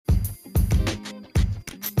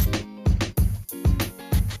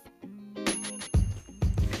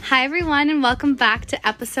Hi, everyone, and welcome back to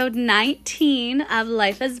episode 19 of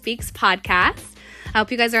Life as Beaks podcast. I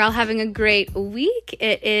hope you guys are all having a great week.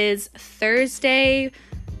 It is Thursday,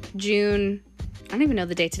 June, I don't even know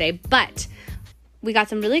the date today, but we got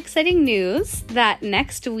some really exciting news that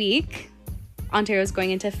next week, Ontario is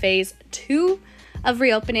going into phase 2 of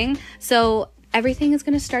reopening. So everything is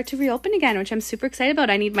going to start to reopen again, which I'm super excited about.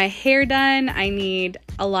 I need my hair done. I need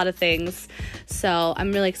a lot of things. So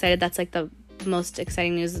I'm really excited. That's like the most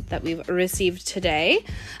exciting news that we've received today.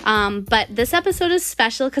 But this episode is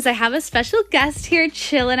special because I have a special guest here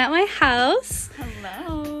chilling at my house.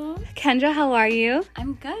 Hello. Kendra, how are you?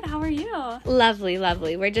 I'm good. How are you? Lovely,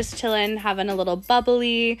 lovely. We're just chilling, having a little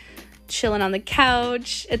bubbly, chilling on the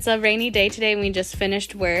couch. It's a rainy day today and we just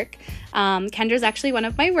finished work. Kendra's actually one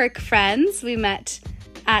of my work friends. We met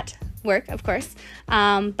at work, of course.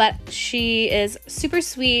 But she is super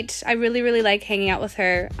sweet. I really, really like hanging out with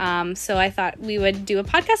her. So I thought we would do a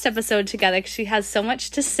podcast episode together because she has so much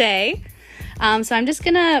to say. So I'm just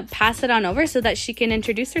going to pass it on over so that she can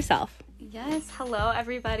introduce herself. Yes. Hello,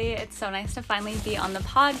 everybody. It's so nice to finally be on the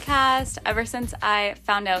podcast. Ever since I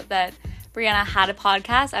found out that Brianna had a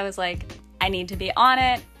podcast, I was like, I need to be on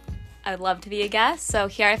it. I would love to be a guest. So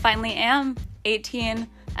here I finally am, 18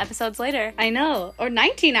 episodes later. I know. Or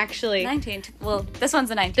 19, actually. 19. Well, this one's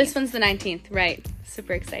the 19th. This one's the 19th, right.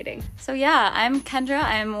 Super exciting. So yeah, I'm Kendra.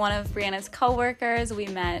 I'm one of Brianna's co-workers. We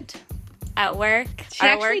met at work. She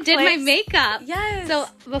actually did my makeup. Yes. So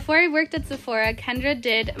before I worked at Sephora, Kendra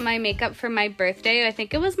did my makeup for my birthday. I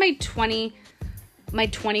think it was my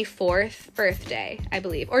 24th birthday, I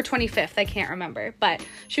believe, or 25th. I can't remember, but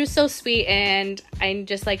she was so sweet, and I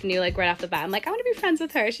just knew right off the bat. I'm like, I want to be friends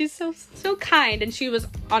with her. She's so kind, and she was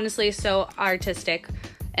honestly so artistic,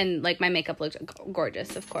 and my makeup looked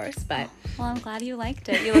gorgeous, of course. But well, I'm glad you liked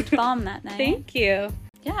it. You looked bomb that night. Thank you.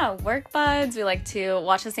 Yeah, work buds. We like to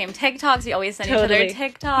watch the same TikToks. We always send each other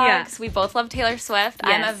TikToks. Yeah. We both love Taylor Swift.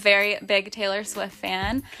 Yes. I'm a very big Taylor Swift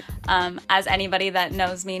fan. As anybody that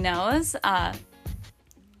knows me knows,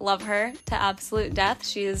 love her to absolute death.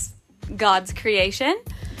 She is God's creation.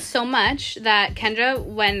 So much that Kendra,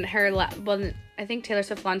 when I think Taylor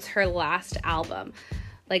Swift launched her last album,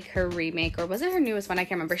 her remake, or was it her newest one? I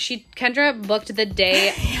can't remember. Kendra booked the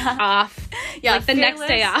day off. Yeah, the next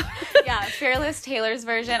day off. Yeah, Fearless Taylor's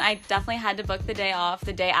version. I definitely had to book the day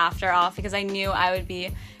after off, because I knew I would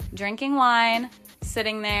be drinking wine,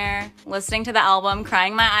 sitting there, listening to the album,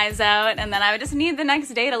 crying my eyes out, and then I would just need the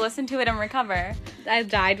next day to listen to it and recover. I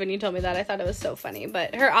died when you told me that. I thought it was so funny.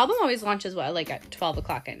 But her album always launches, at 12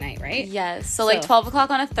 o'clock at night, right? Yes. So 12 o'clock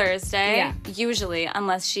on a Thursday, yeah. Usually,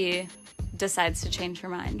 unless she decides to change her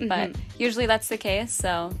mind. Mm-hmm. But usually that's the case,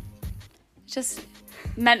 so it's just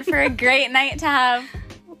meant for a great night to have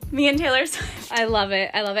me and Taylor Swift. I love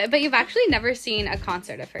it. But you've actually never seen a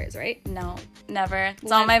concert of hers, right? No, never.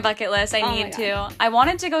 It's on my bucket list. I need to. I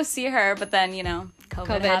wanted to go see her, but then,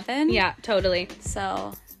 COVID happened. Yeah, totally.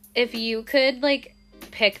 So if you could,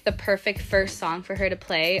 pick the perfect first song for her to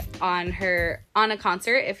play on a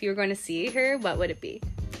concert, if you were going to see her, what would it be?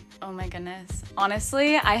 Oh my goodness.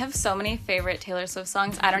 Honestly, I have so many favorite Taylor Swift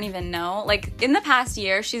songs. I don't even know. In the past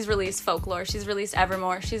year, she's released Folklore. She's released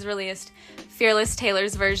Evermore. She's released Fearless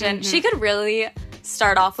Taylor's version. Mm-hmm. She could really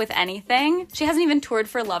start off with anything. She hasn't even toured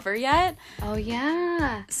for Lover yet. Oh,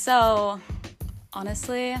 yeah. So,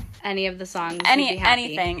 honestly, any of the songs.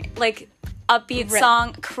 Anything. Upbeat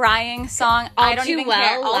song, crying song. I don't even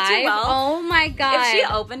care. All Too Well. Oh my God. If she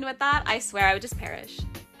opened with that, I swear I would just perish.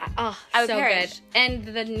 Oh, I would so perish. Good. And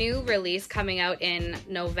the new release coming out in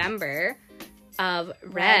November of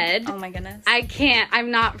Red. Oh my goodness.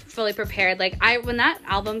 I'm not fully prepared. When that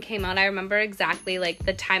album came out, I remember exactly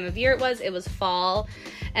the time of year it was. It was fall,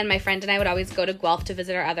 and my friend and I would always go to Guelph to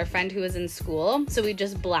visit our other friend who was in school. So we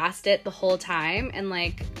just blast it the whole time, and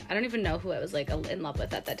I don't even know who I was in love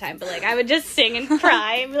with at that time, but I would just sing and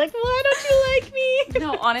cry and be like, why don't you like me?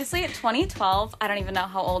 No, honestly, 2012, I don't even know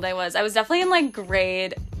how old I was. I was definitely in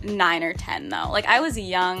grade 9 or 10 though. I was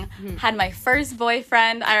young, had my first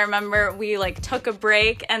boyfriend. I remember we took a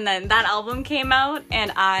break, and then that album came out,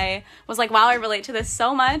 and I was like, wow, I relate to this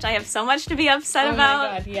so much. I have so much to be upset about.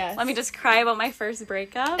 Oh my God, yes. Let me just cry about my first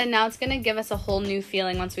breakup. And now it's gonna give us a whole new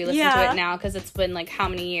feeling once we listen to it now, because it's been how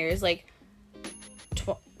many years?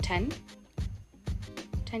 10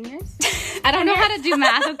 years? I don't know how to do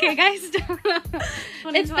math, okay, guys?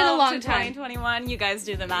 It's been a long time. 2021, you guys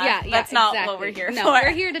do the math. Yeah, that's not exactly what we're here for.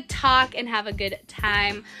 We're here to talk and have a good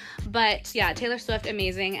time. But yeah, Taylor Swift,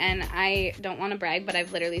 amazing. And I don't want to brag, but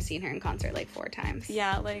I've literally seen her in concert 4 times.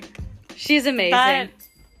 Yeah, she's amazing.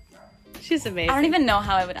 She's amazing. I don't even know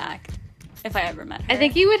how I would act. if I ever met her. I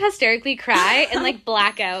think you would hysterically cry and like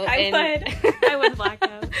black out. I would black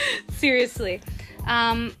out. Seriously.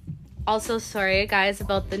 Also, sorry guys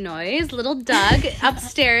about the noise. Little Doug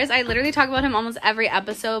upstairs. I literally talk about him almost every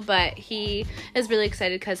episode, but he is really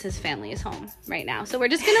excited because his family is home right now. So we're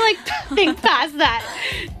just gonna like think past that.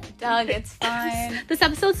 Doug, it's fine. This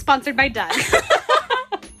episode's sponsored by Doug.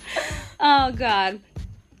 Oh God.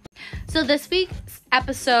 So this week's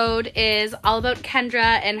episode is all about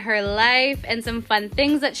Kendra and her life and some fun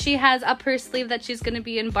things that she has up her sleeve that she's going to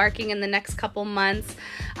be embarking in the next couple months.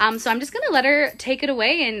 So I'm just going to let her take it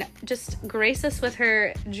away and just grace us with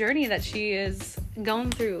her journey that she is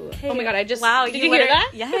going through. Okay. Oh my God, Wow, did you hear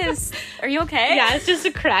that? Yes. Are you okay? Yeah, it's just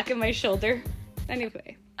a crack in my shoulder.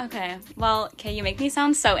 Anyway. Okay, well, you make me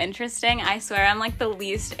sound so interesting. I swear I'm like the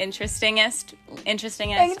least interestingest. I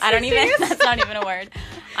don't even, that's not even a word.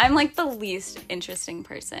 I'm like the least interesting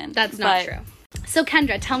person. That's not true. So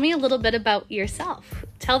Kendra, tell me a little bit about yourself.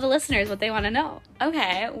 Tell the listeners what they want to know.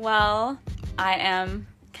 Okay, well, I am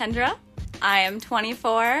Kendra. I am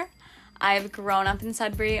 24. I've grown up in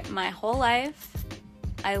Sudbury my whole life.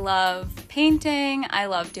 I love painting. I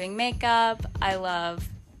love doing makeup. I love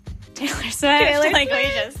Taylor Swift, like we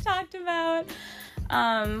just talked about.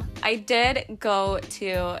 I did go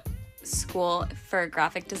to school for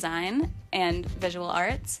graphic design and visual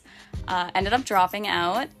arts. Ended up dropping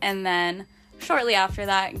out, and then shortly after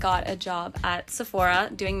that got a job at Sephora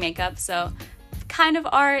doing makeup. So kind of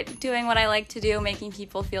art, doing what I like to do, making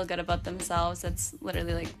people feel good about themselves. That's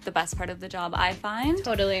literally like the best part of the job, I find.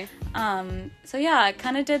 Totally. So yeah, I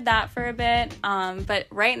kind of did that for a bit. But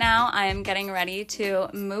right now I am getting ready to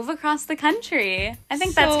move across the country. I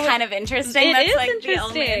think that's kind of interesting. That's like the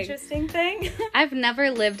only interesting thing. I've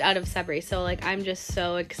never lived out of Sudbury, so like I'm just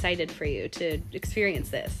so excited for you to experience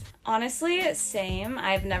this. Honestly, same.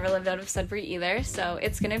 I've never lived out of Sudbury either, so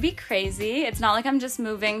it's gonna be crazy. It's not like I'm just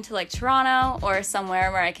moving to like Toronto or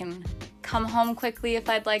somewhere where I can come home quickly if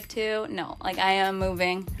I'd like to. No, like I am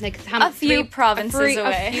moving like a few provinces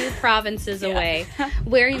away.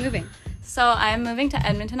 Where are you moving? So I'm moving to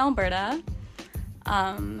Edmonton, Alberta.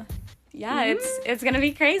 It's gonna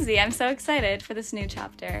be crazy. I'm so excited for this new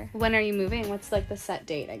chapter. When are you moving? What's like the set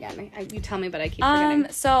date again? You tell me, but I keep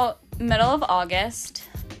forgetting. So middle of August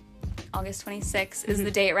 26th is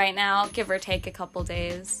the date right now, give or take a couple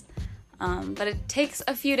days. But it takes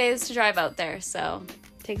a few days to drive out there, so.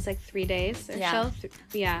 It takes like 3 days or so?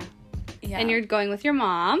 Yeah. And you're going with your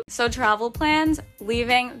mom. So travel plans,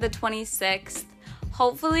 leaving the 26th.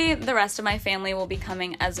 Hopefully the rest of my family will be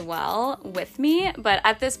coming as well with me, but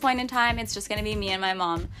at this point in time, it's just gonna be me and my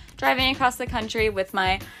mom driving across the country with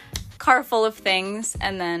my car full of things,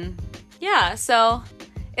 and then, so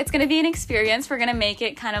it's going to be an experience. We're going to make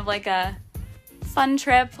it kind of like a fun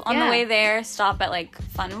trip on the way there. Stop at like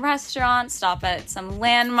fun restaurants. Stop at some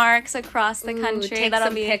landmarks across the country. Take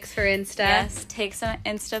some pics for Insta. Yes, take some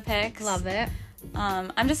Insta pics. Love it.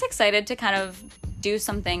 I'm just excited to kind of do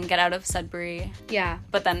something, get out of Sudbury. Yeah.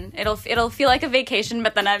 But then it'll feel like a vacation,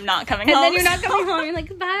 but then I'm not coming home. And then you're not coming home. You're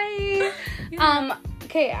like, bye. Yeah.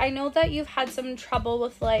 Okay, I know that you've had some trouble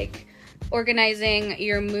with like organizing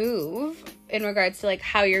your move in regards to like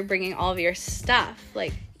how you're bringing all of your stuff.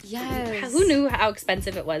 Like, yes. Who knew how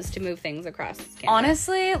expensive it was to move things across Canada?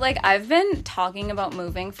 Honestly, like I've been talking about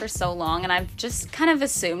moving for so long, and I've just kind of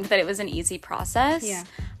assumed that it was an easy process. Yeah.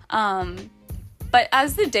 But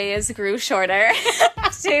as the days grew shorter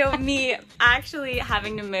to me actually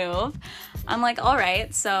having to move, I'm like, all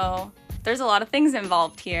right, so there's a lot of things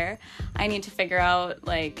involved here. I need to figure out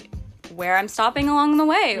like where I'm stopping along the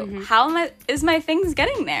way. Mm-hmm. How is my things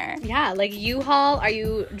getting there? Yeah, like U-Haul, are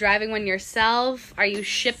you driving one yourself? Are you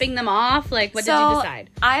shipping them off? Like, what did you decide?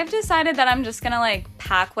 I've decided that I'm just gonna like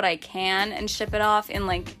pack what I can and ship it off in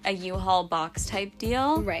like a U-Haul box type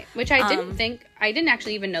deal. Right, which I didn't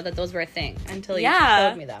actually even know that those were a thing until you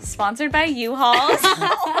showed me them. Sponsored by U-Haul.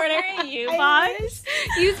 Order a U-Box.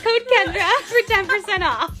 Use code Kendra for 10%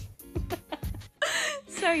 off.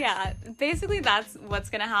 So yeah, basically that's what's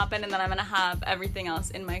gonna happen, and then I'm gonna have everything else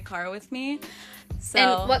in my car with me. So,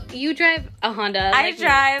 and what you drive a Honda? I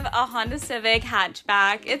drive a Honda Civic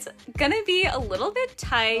hatchback. It's gonna be a little bit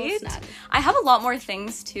tight. I have a lot more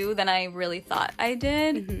things too than I really thought I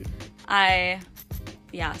did. Mm-hmm.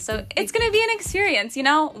 So it's gonna be an experience. You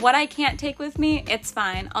know, what I can't take with me, it's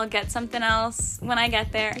fine. I'll get something else when I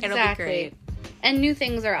get there. Exactly. It'll be great. And new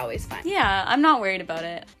things are always fun. Yeah, I'm not worried about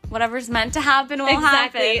it. Whatever's meant to happen will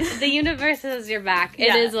happen. The universe has your back.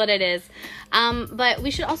 It is what it is. But we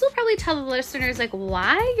should also probably tell the listeners like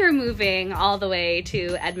why you're moving all the way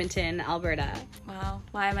to Edmonton, Alberta. Wow,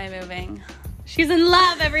 why am I moving? She's in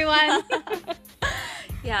love, everyone.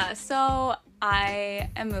 Yeah, so I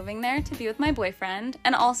am moving there to be with my boyfriend.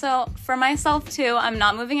 And also, for myself, too, I'm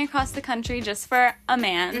not moving across the country just for a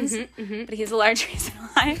man's. But he's a large reason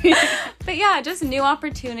why. But yeah, just new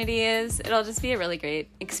opportunities. It'll just be a really great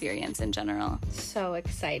experience in general. So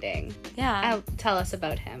exciting. Yeah. Tell us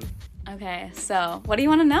about him. Okay, so what do you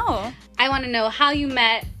want to know? I want to know how you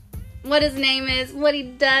met, what his name is, what he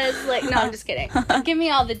does. Like, no, I'm just kidding. Give me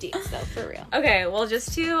all the deets, though, for real. Okay, well,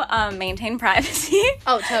 just to maintain privacy.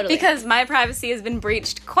 Oh, totally. Because my privacy has been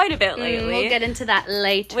breached quite a bit lately. We'll get into that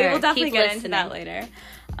later. We will definitely get into that later.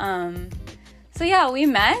 So yeah, we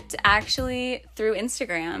met actually through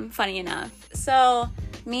Instagram, funny enough. So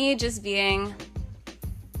me just being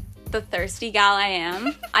the thirsty gal I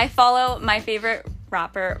am, I follow my favorite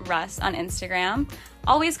rapper, Russ, on Instagram.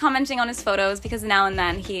 Always commenting on his photos because now and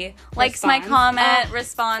then he likes my comment,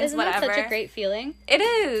 responds, whatever. Isn't that such a great feeling? It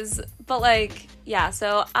is. But like, yeah,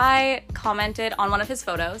 so I commented on one of his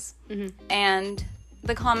photos and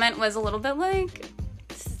the comment was a little bit like,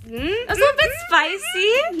 it was a little bit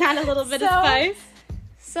spicy. Not a little bit of spice.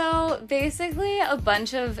 So basically a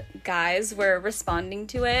bunch of guys were responding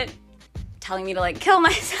to it, telling me to like kill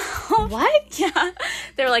myself. What? Yeah.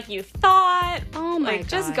 They were like, you thought. Oh my God.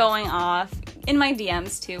 Just going off. In my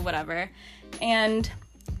DMs too, whatever. And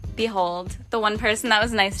behold, the one person that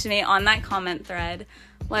was nice to me on that comment thread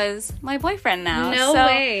was my boyfriend now. No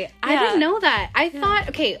way. Yeah. I didn't know that. I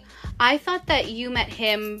thought that you met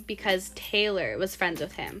him because Taylor was friends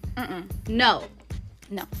with him. No.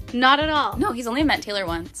 Not at all. No, he's only met Taylor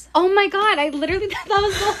once. Oh my God. I literally thought that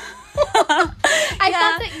was I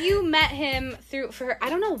thought that you met him I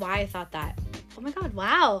don't know why I thought that. Oh my God,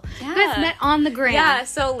 wow. Yeah. You guys met on the gram. Yeah,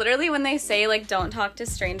 so literally when they say, like, don't talk to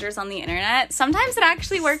strangers on the internet, sometimes it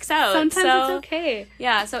actually works out. Sometimes it's okay.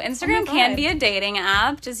 Yeah, so Instagram can be a dating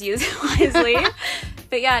app. Just use it wisely.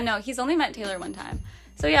 But yeah, no, he's only met Taylor one time.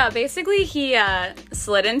 So yeah, basically he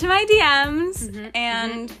slid into my DMs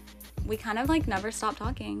and we kind of, like, never stopped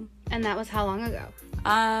talking. And that was how long ago?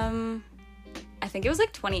 I think it was,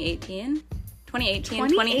 like, 2018.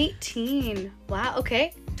 2018. Wow,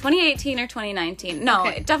 okay. 2018 or 2019. No,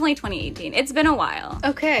 definitely 2018. It's been a while.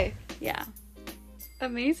 Okay. Yeah.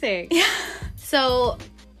 Amazing. Yeah. So,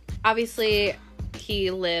 obviously, he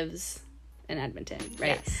lives in Edmonton,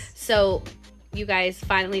 right? Yes. So, you guys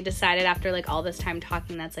finally decided after, like, all this time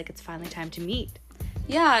talking, that's, like, it's finally time to meet.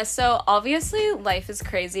 Yeah, so obviously life is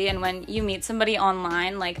crazy, and when you meet somebody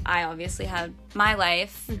online, like, I obviously had my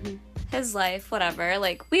life, his life, whatever.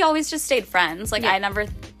 Like, we always just stayed friends. Like, I never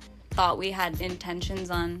thought we had intentions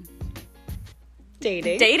on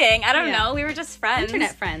dating. I don't know. We were just friends.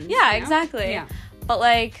 Internet friends. Yeah, exactly. Yeah. But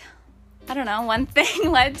like, I don't know, one thing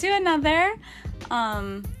led to another.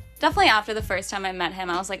 Definitely after the first time I met him,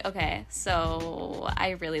 I was like, okay, so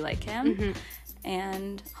I really like him.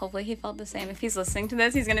 And hopefully he felt the same. If he's listening to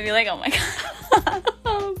this, he's gonna be like, oh my God.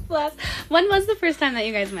 Oh, bless. When was the first time that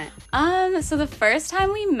you guys met? So the first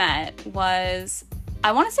time we met was,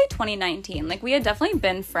 I want to say 2019. Like, we had definitely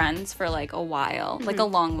been friends for, like, a while. Like, a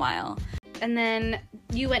long while. And then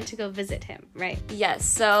you went to go visit him, right? Yes,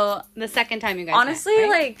 so... The second time you guys honestly, met, right?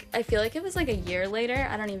 like, I feel like it was, like, a year later.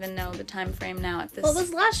 I don't even know the time frame now at this... Well, it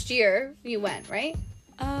was last year you went, right?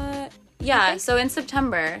 Yeah, so in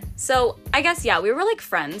September. So, I guess, yeah, we were, like,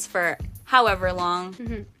 friends for however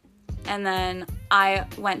long. And then I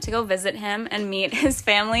went to go visit him and meet his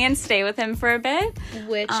family and stay with him for a bit.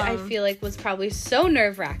 Which I feel like was probably so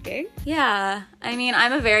nerve-wracking. Yeah. I mean,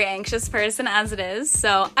 I'm a very anxious person as it is,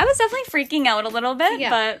 so I was definitely freaking out a little bit,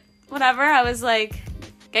 but whatever. I was like,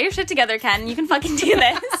 get your shit together, Ken. You can fucking do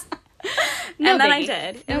this. No and then biggie.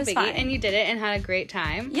 I did. It was fine. And you did it and had a great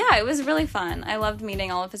time. Yeah, it was really fun. I loved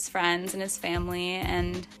meeting all of his friends and his family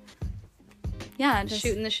and... Yeah, just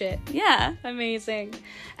shooting the shit. Yeah. Amazing.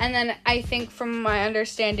 And then I think from my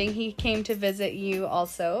understanding, he came to visit you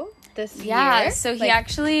also this year. Yeah, so he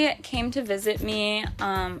actually came to visit me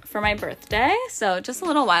for my birthday, so just a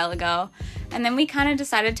little while ago. And then we kind of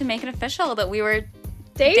decided to make it official that we were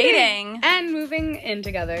dating. And moving in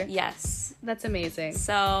together. Yes. That's amazing.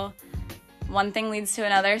 So... one thing leads to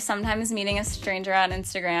another. Sometimes meeting a stranger on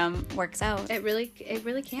Instagram works out. It really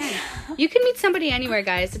can. You can meet somebody anywhere,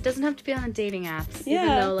 guys. It doesn't have to be on the dating apps. Yeah.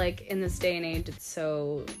 Even though, like, in this day and age, it's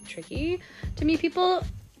so tricky to meet people.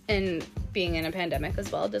 And being in a pandemic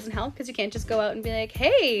as well doesn't help because you can't just go out and be like,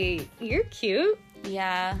 hey, you're cute.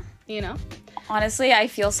 Yeah. You know? Honestly, I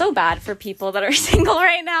feel so bad for people that are single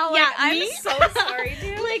right now. Like, I'm so sorry,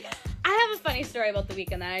 dude. Like, I have a funny story about the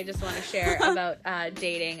weekend that I just want to share about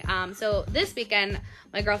dating. So this weekend,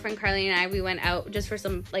 my girlfriend Carly and I, we went out just for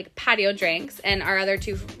some like patio drinks, and our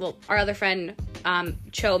other friend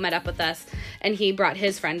Cho met up with us, and he brought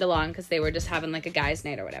his friend along because they were just having like a guys'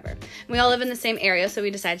 night or whatever. And we all live in the same area, so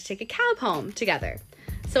we decided to take a cab home together.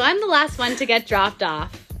 So I'm the last one to get dropped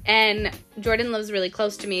off, and Jordan lives really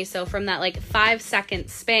close to me, so from that like 5-second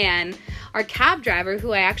span, our cab driver,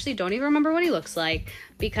 who I actually don't even remember what he looks like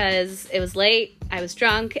because it was late, I was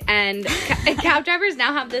drunk, and cab drivers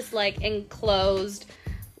now have this like enclosed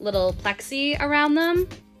little plexi around them,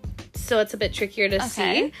 so it's a bit trickier to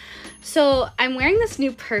see. So I'm wearing this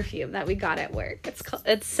new perfume that we got at work.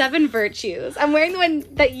 It's 7 Virtues. I'm wearing the one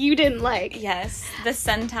that you didn't like. Yes, the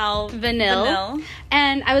Sental Vanille.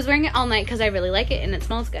 And I was wearing it all night because I really like it and it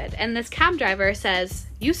smells good. And this cab driver says,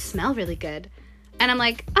 "You smell really good." And I'm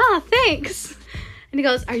like, "Ah, thanks." And he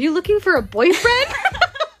goes, "Are you looking for a boyfriend?"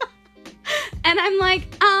 And I'm like,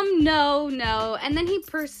 no. And then he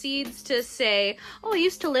proceeds to say, "Oh, I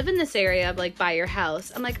used to live in this area, like, by your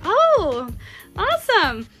house." I'm like, "Oh,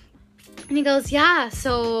 awesome." And he goes, "Yeah,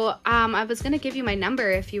 so, I was gonna give you my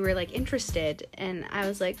number if you were, like, interested." And I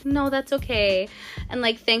was like, "No, that's okay." And,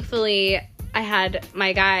 like, thankfully, I had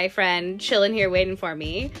my guy friend chilling here waiting for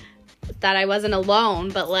me, that I wasn't alone,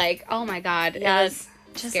 but, like, oh my God, it was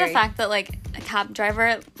just scary. The fact that, like, a cab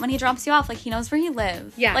driver, when he drops you off, like, he knows where you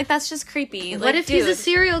live. Yeah. Like, that's just creepy. What if he's a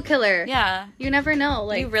serial killer? Yeah. You never know.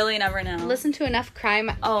 Like, you really never know. Listen to enough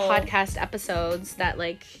crime podcast episodes that,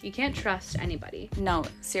 like, you can't trust anybody. No,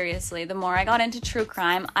 seriously. The more I got into true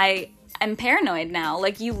crime, I am paranoid now.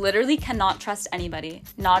 Like, you literally cannot trust anybody.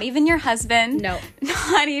 Not even your husband. No.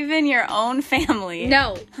 Not even your own family.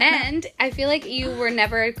 No. And I feel like you were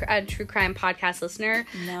never a true crime podcast listener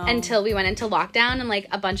until we went into lockdown, and, like,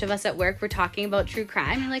 a bunch of us at work were talking about true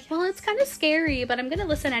crime. You're like, well, it's kind of scary, but I'm going to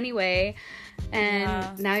listen anyway.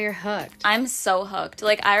 And now you're hooked. I'm so hooked.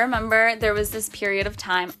 Like, I remember there was this period of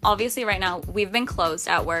time. Obviously, right now, we've been closed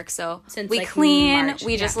at work, so since, we like, clean, March.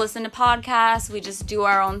 we just listen to podcasts, we just do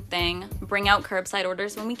our own thing, bring out curbside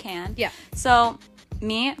orders when we can. Yeah. So,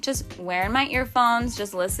 me just wearing my earphones,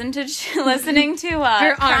 just listening to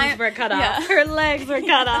her arms were cut off. Her legs were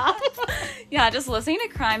cut off. Yeah, just listening to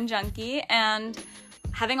Crime Junkie and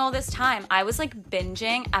having all this time, I was like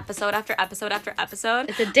binging episode after episode after episode.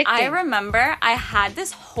 It's addicting. I remember I had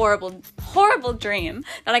this horrible, horrible dream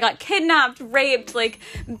that I got kidnapped, raped, like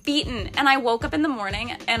beaten. And I woke up in the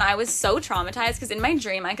morning and I was so traumatized because in my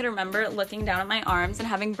dream I could remember looking down at my arms and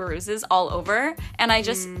having bruises all over. And I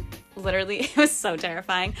just literally, it was so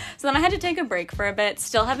terrifying. So then I had to take a break for a bit.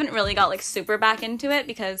 Still haven't really got like super back into it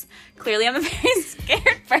because clearly I'm a very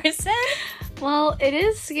scared person. Well, it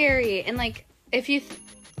is scary. And like, if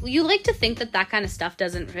you like to think that kind of stuff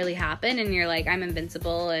doesn't really happen and you're like, I'm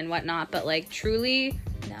invincible and whatnot, but like truly,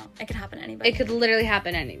 no, it could happen to anybody. It could literally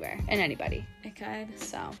happen anywhere and anybody. It could.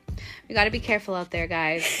 So we got to be careful out there,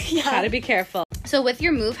 guys. Yeah. Got to be careful. So with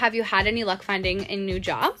your move, have you had any luck finding a new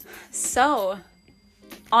job? So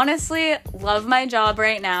honestly, love my job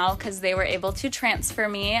right now because they were able to transfer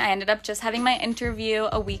me. I ended up just having my interview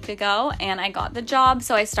a week ago and I got the job.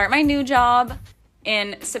 So I start my new job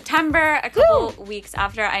in September, a couple weeks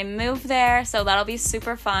after I move there, so that'll be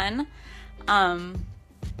super fun. I'm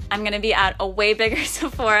gonna be at a way bigger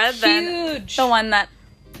Sephora than the one that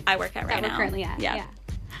I work at right now. That we're currently at. Yeah.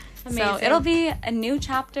 Amazing. So it'll be a new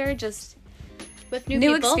chapter, just with new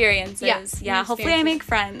people. Experiences. Yeah. Hopefully I make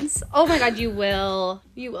friends. Oh my God, you will.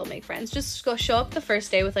 You will make friends. Just go show up the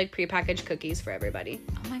first day with like prepackaged cookies for everybody.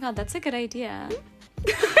 Oh my God, that's a good idea.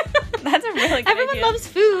 That's a really good idea. Everyone loves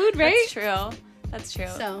food, right? That's true. That's true.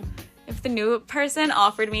 So, if the new person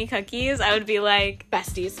offered me cookies, I would be like,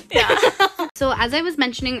 besties. Yeah. So, as I was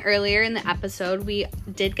mentioning earlier in the episode, we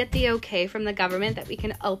did get the okay from the government that we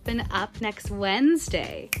can open up next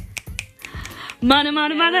Wednesday. Money,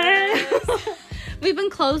 money, money. We've been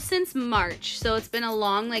closed since March, so it's been a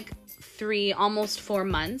long, like, 3, almost 4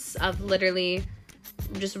 months of literally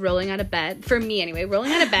just rolling out of bed. For me, anyway,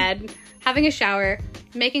 rolling out of bed, having a shower,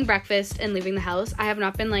 making breakfast, and leaving the house. I have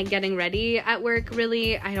not been, like, getting ready at work,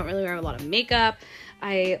 really. I don't really wear a lot of makeup.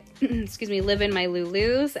 I, live in my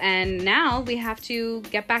Lulus, and now we have to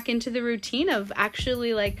get back into the routine of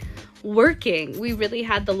actually, like, working. We really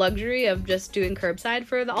had the luxury of just doing curbside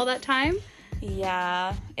for all that time.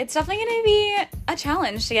 Yeah, it's definitely going to be a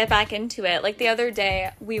challenge to get back into it. Like the other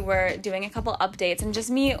day, we were doing a couple updates and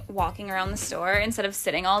just me walking around the store instead of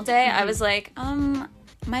sitting all day, I was like,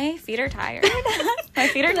 my feet are tired. My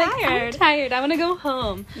feet are tired. I'm tired. I want to go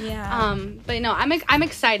home. Yeah. But no, I'm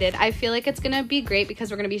excited. I feel like it's going to be great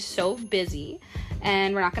because we're going to be so busy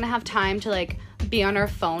and we're not going to have time to like be on our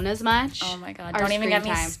phone as much. Oh my God. Don't even get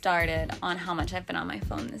me started on how much I've been on my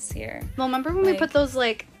phone this year. Well, remember when we put those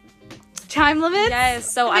like time limits?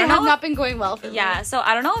 Yes. So I have not been going well for me. Yeah. So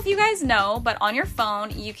I don't know if you guys know, but on your phone,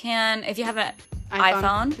 you can, if you have an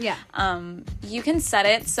iPhone, you can set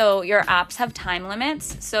it so your apps have time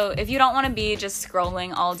limits. So if you don't want to be just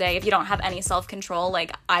scrolling all day, if you don't have any self-control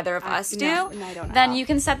like either of us do, I don't know. then you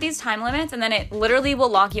can set these time limits, and then it literally will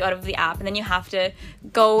lock you out of the app, and then you have to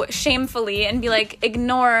go shamefully and be like,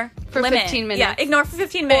 ignore for limit. 15 minutes. Yeah, ignore for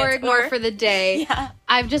 15 minutes. Or ignore for the day. Yeah.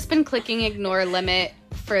 I've just been clicking ignore limit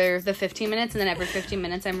for the 15 minutes, and then every 15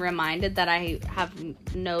 minutes I'm reminded that I have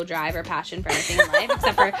no drive or passion for anything in life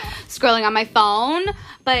except for scrolling on my phone.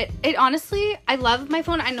 But it honestly, I love my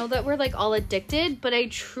phone. I know that we're like all addicted, but I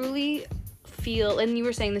truly feel, and you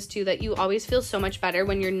were saying this too, that you always feel so much better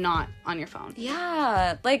when you're not on your phone.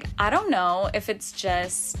 Yeah, like I don't know if it's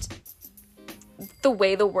just the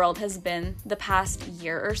way the world has been the past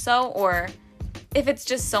year or so, or if it's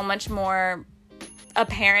just so much more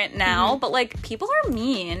apparent now, but like people are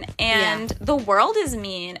mean, and the world is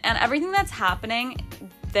mean, and everything that's happening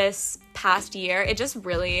this past year, it just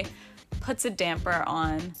really puts a damper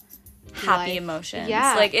on happy emotions.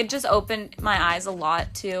 Yeah. Like it just opened my eyes a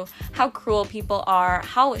lot to how cruel people are,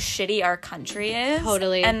 how shitty our country is.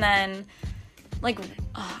 Totally. And then like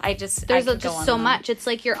there's just so much. It's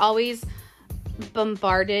like you're always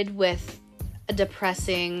bombarded with a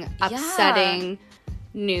depressing, upsetting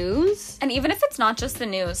news. And even if it's not just the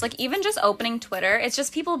news, like even just opening Twitter, it's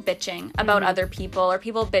just people bitching about other people, or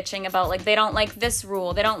people bitching about like they don't like this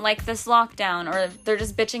rule, they don't like this lockdown, or they're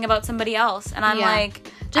just bitching about somebody else. And I'm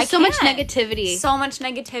like, just so much negativity. So much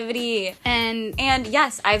negativity. And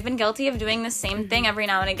yes, I've been guilty of doing the same thing every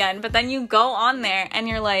now and again, but then you go on there and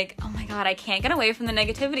you're like, oh my god, I can't get away from the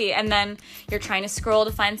negativity. And then you're trying to scroll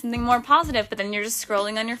to find something more positive, but then you're just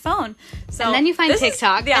scrolling on your phone. So and then you find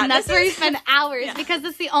TikTok, and that's where you spend hours because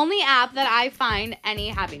it's the only app that I find any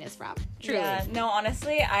happiness from. Truly. Yeah, no,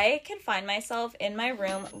 honestly, I can find myself in my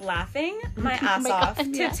room laughing my ass off to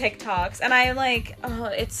TikToks, and I like,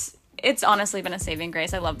 it's honestly been a saving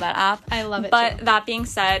grace. I love that app. I love it But too. That being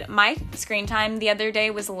said, my screen time the other day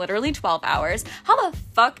was literally 12 hours. How the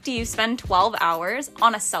fuck do you spend 12 hours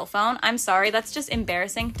on a cell phone? I'm sorry, that's just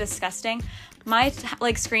embarrassing, disgusting. My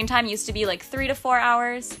screen time used to be like 3 to 4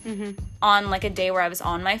 hours on like a day where I was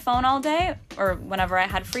on my phone all day, or whenever I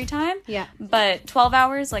had free time. Yeah. But 12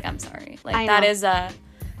 hours, like, I'm sorry. Like, that is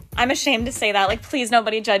I'm ashamed to say that. Like, please,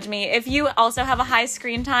 nobody judge me. If you also have a high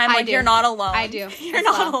screen time, like, you're not alone. I do. You're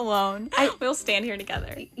not alone. We'll stand here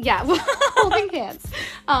together. Yeah, holding hands.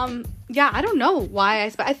 Yeah, I don't know why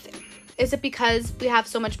is it because we have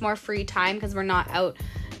so much more free time because we're not out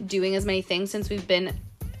doing as many things since we've been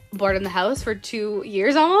bored in the house for 2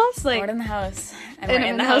 years almost? Like, bored in the house. And we're we're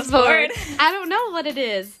in the house bored. I don't know what it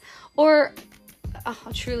is. Or...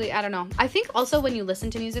 truly, I don't know. I think also when you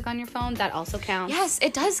listen to music on your phone, that also counts. Yes,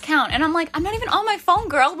 it does count. And I'm like, I'm not even on my phone,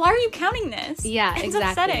 girl. Why are you counting this? Yeah, it's exactly.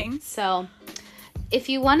 upsetting. So, if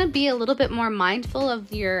you want to be a little bit more mindful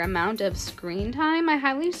of your amount of screen time, I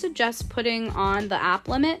highly suggest putting on the app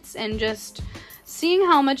limits and just seeing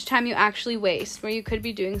how much time you actually waste where you could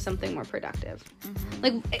be doing something more productive.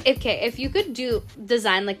 Like, if you could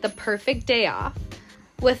design like the perfect day off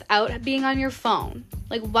without being on your phone,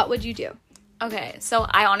 like what would you do? Okay, so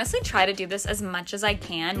I honestly try to do this as much as I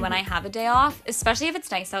can when I have a day off, especially if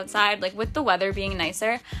it's nice outside. Like, with the weather being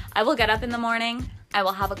nicer, I will get up in the morning, I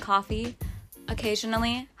will have a coffee,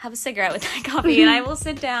 occasionally have a cigarette with my coffee, and I will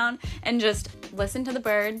sit down and just listen to the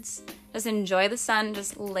birds, just enjoy the sun,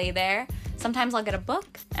 just lay there. Sometimes I'll get a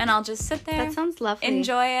book, and I'll just sit there. That sounds lovely.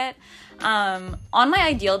 Enjoy it. On my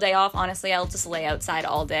ideal day off, honestly, I'll just lay outside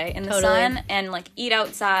all day in the sun and, like, eat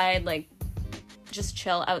outside, like, just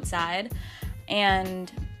chill outside. And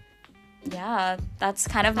yeah, that's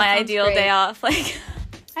kind of my ideal day off. Like,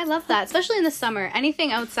 I love that, especially in the summer.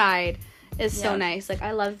 Anything outside is so nice. Like,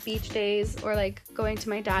 I love beach days, or like going to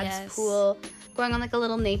my dad's pool, going on like a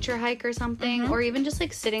little nature hike or something, or even just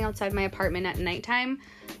like sitting outside my apartment at nighttime.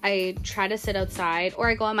 I try to sit outside, or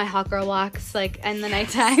I go on my hot girl walks like in the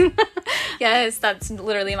nighttime. Yes, that's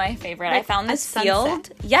literally my favorite. Like, I found this field.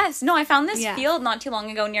 Yes, no, I found this field not too long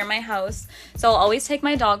ago near my house. So I'll always take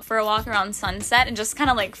my dog for a walk around sunset and just kind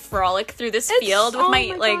of like frolic through this field with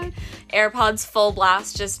my like AirPods full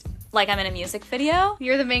blast, just like I'm in a music video.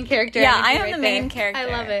 You're the main character. Yeah, I am the main character. I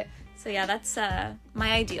love it. So yeah, that's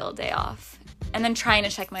my ideal day off. And then trying to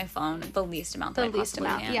check my phone the least amount that I possibly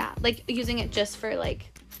can. Yeah, like using it just for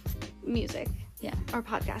like music. Yeah. Or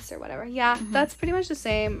podcasts or whatever. Yeah, that's pretty much the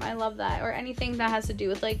same. I love that. Or anything that has to do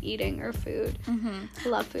with, like, eating or food. I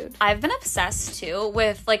love food. I've been obsessed, too,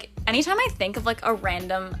 with, like, anytime I think of, like, a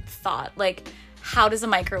random thought, like, how does a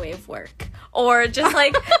microwave work? or just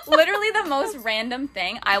like literally the most random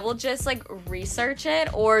thing. I will just like research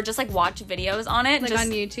it or just like watch videos on it. Like just,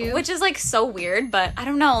 on YouTube? Which is like so weird, but I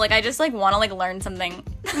don't know. Like I just like want to like learn something.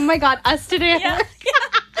 Oh my God, us today at Yeah. work.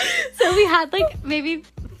 So we had like maybe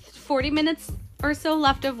 40 minutes or so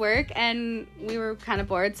left of work and we were kind of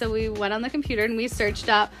bored. So we went on the computer and we searched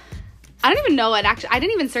up, I don't even know what actually, I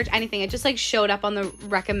didn't even search anything. It just like showed up on the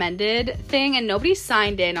recommended thing and nobody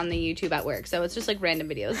signed in on the YouTube at work. So it's just like random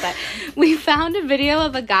videos. But we found a video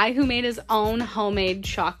of a guy who made his own homemade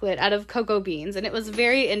chocolate out of cocoa beans and it was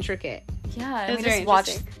very intricate. Yeah, and we just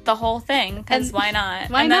watched the whole thing because why not?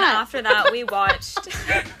 Why and not? Then after that, we watched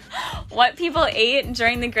what people ate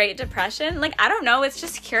during the Great Depression. Like, I don't know. It's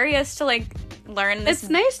just curious to, like, learn this it's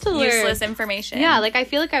nice to useless learn. Information. Yeah, like, I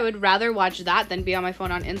feel like I would rather watch that than be on my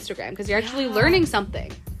phone on Instagram because you're actually learning something.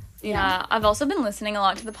 Yeah, I've also been listening a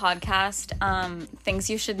lot to the podcast, Things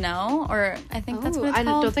You Should Know, or I think that's what it's called.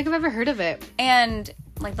 I don't think I've ever heard of it. And,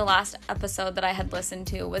 like, the last episode that I had listened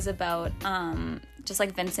to was about, just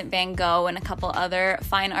like Vincent van Gogh and a couple other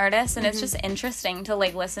fine artists, and it's just interesting to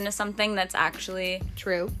like listen to something that's actually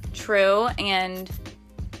true and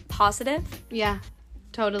positive. Yeah,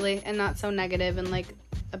 totally, and not so negative and like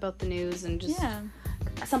about the news and just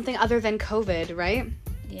something other than COVID, right?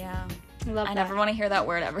 Yeah, I never want to hear that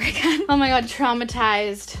word ever again. Oh my God,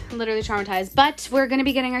 traumatized, literally traumatized. But we're gonna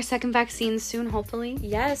be getting our second vaccine soon, hopefully.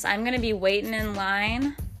 Yes, I'm gonna be waiting in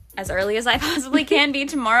line as early as I possibly can be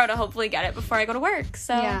tomorrow to hopefully get it before I go to work.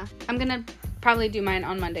 So yeah, I'm gonna probably do mine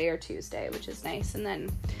on Monday or Tuesday, which is nice, and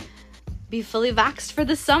then be fully vaxxed for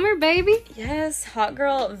the summer, baby. Yes, hot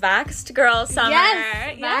girl, vaxxed girl summer.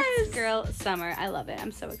 Yes, vaxxed girl summer. I love it.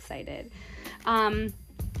 I'm so excited. On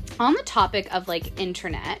the topic of like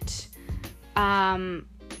internet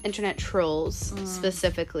trolls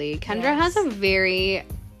specifically, Kendra has a very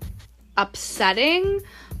upsetting,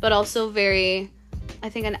 but also very, I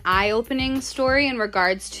think, an eye-opening story in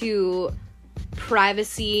regards to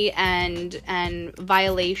privacy and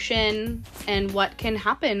violation and what can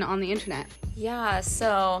happen on the internet. Yeah,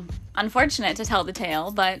 so unfortunate to tell the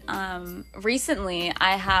tale, but recently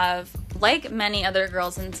I have, like many other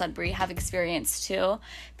girls in Sudbury have experienced too,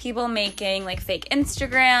 people making like fake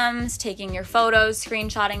Instagrams, taking your photos,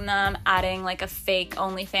 screenshotting them, adding like a fake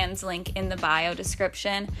OnlyFans link in the bio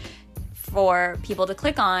description for people to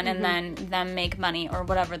click on and then them make money or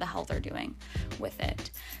whatever the hell they're doing with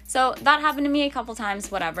it. So that happened to me a couple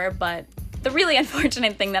times, whatever, but the really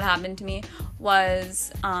unfortunate thing that happened to me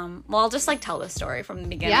was, I'll just like tell the story from the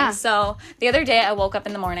beginning. Yeah. So the other day I woke up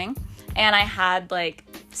in the morning and I had like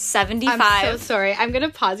 75. I'm so sorry. I'm going to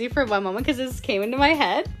pause you for one moment because this came into my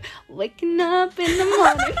head. Waking up in the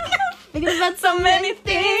morning, thinking about so many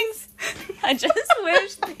things. I just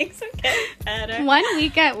wish things would get better. 1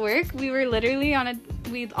 week at work, we were literally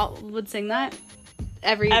we all would sing that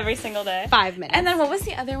every single day. 5 minutes. And then what was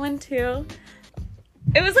the other one too?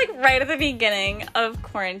 It was like right at the beginning of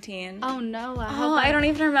quarantine. Oh no. I don't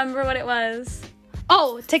even remember what it was.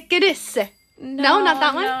 Oh, take this. No, not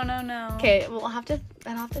that one? No. Okay, well, it'll have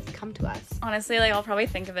to come to us. Honestly, like, I'll probably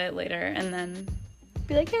think of it later and then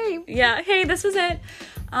be like, hey. Yeah, hey, this was it.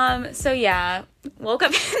 So yeah, woke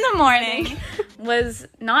up in the morning, was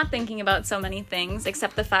not thinking about so many things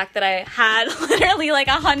except the fact that I had literally like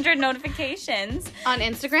 100 notifications. On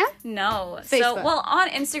Instagram? No. Facebook. So, on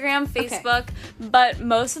Instagram, Facebook, but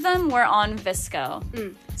most of them were on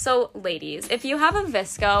Visco. So, ladies, if you have a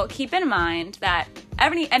Visco, keep in mind that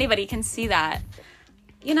anybody can see that.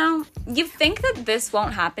 You know, you think that this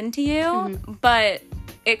won't happen to you, but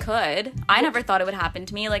it could. I never thought it would happen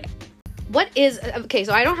to me. Like, okay,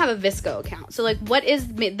 so I don't have a Visco account. So, like, what is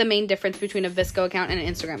the main difference between a Visco account and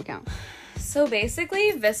an Instagram account? So,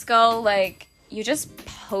 basically, Visco, like, you just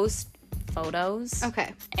post photos.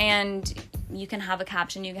 Okay. And you can have a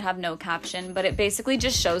caption, you can have no caption, but it basically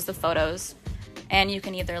just shows the photos. And you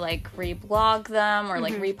can either, like, reblog them or,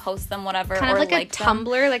 like, repost them, whatever. Kind of like a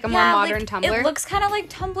Tumblr, like a more modern Tumblr. It looks kind of like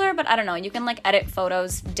Tumblr, but I don't know. You can, like, edit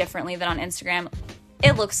photos differently than on Instagram.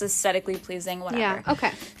 It looks aesthetically pleasing, whatever. Yeah,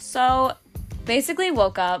 okay. So, basically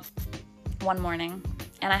woke up one morning,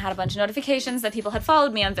 and I had a bunch of notifications that people had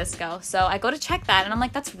followed me on Visco. So, I go to check that, and I'm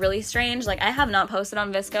like, that's really strange. Like, I have not posted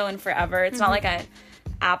on Visco in forever. It's not like a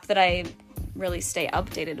app that I really stay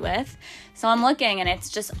updated with. So I'm looking and it's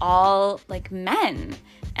just all like men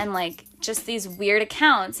and like just these weird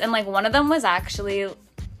accounts, and like one of them was actually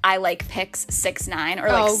I like pics 6ix9ine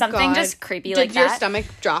or like something just creepy like that. Did your stomach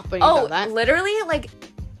drop when you saw that? Literally, like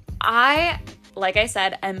I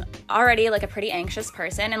said, I'm already like a pretty anxious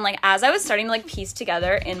person, and like as I was starting to like piece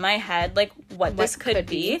together in my head like what this could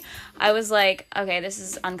be. I was like, okay, this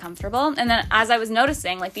is uncomfortable. And then as I was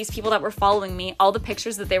noticing, like, these people that were following me, all the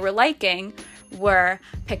pictures that they were liking were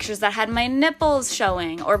pictures that had my nipples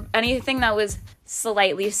showing or anything that was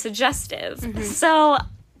slightly suggestive. Mm-hmm. So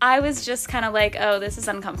I was just kind of like, oh, this is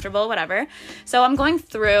uncomfortable, whatever. So I'm going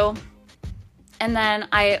through, and then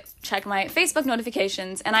I check my Facebook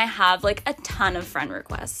notifications, and I have, like, a ton of friend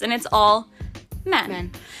requests, and it's all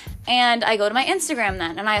men. And I go to my Instagram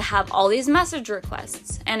then, and I have all these message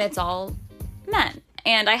requests, and it's all men.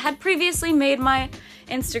 And I had previously made my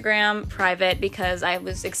Instagram private because I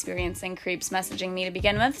was experiencing creeps messaging me to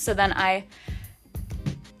begin with. So then I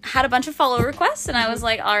had a bunch of follow requests, and I was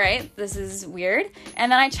like, all right, this is weird.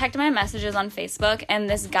 And then I checked my messages on Facebook, and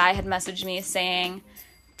this guy had messaged me saying,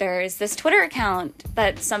 there's this Twitter account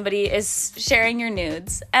that somebody is sharing your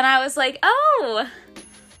nudes. And I was like, oh,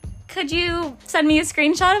 could you send me a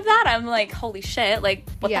screenshot of that? I'm like, holy shit, like,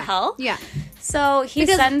 what the hell? Yeah. So he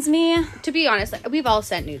sends me... To be honest, we've all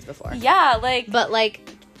sent nudes before. Yeah, like... But, like,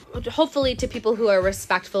 hopefully to people who are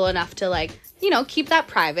respectful enough to, like, you know, keep that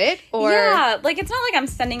private, or... Yeah, like, it's not like I'm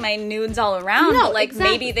sending my nudes all around, but, like,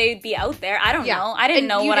 maybe they'd be out there. I don't know. I didn't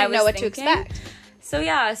know what I was thinking. To expect. So,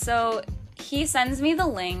 yeah, so he sends me the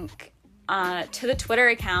link to the Twitter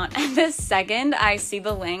account, and the second I see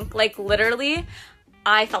the link, like, literally,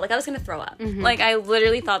 I felt like I was going to throw up. Mm-hmm. Like, I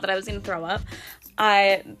literally thought that I was going to throw up.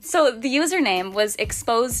 So the username was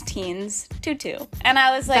exposedteens22, and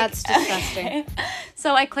I was like, that's disgusting. Okay.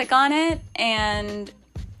 So I click on it, and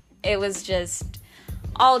it was just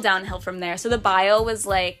all downhill from there. So the bio was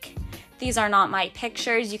like, these are not my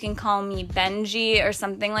pictures, you can call me Benji or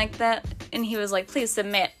something like that. And he was like, please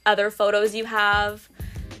submit other photos you have.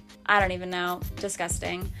 I don't even know.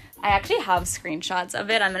 Disgusting. I actually have screenshots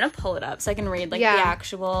of it. I'm going to pull it up so I can read, like, the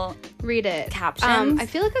actual captions. I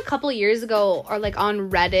feel like a couple years ago, or, like,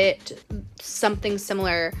 on Reddit, something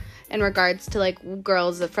similar in regards to, like,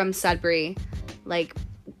 girls from Sudbury, like,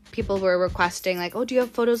 people were requesting, like, oh, do you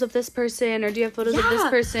have photos of this person, or do you have photos of this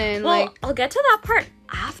person? Well, like, I'll get to that part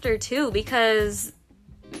after, too, because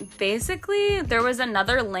basically there was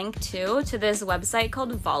another link, too, to this website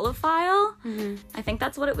called Volifile. Mm-hmm. I think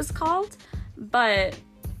that's what it was called. But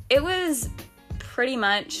it was pretty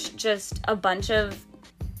much just a bunch of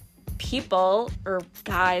people, or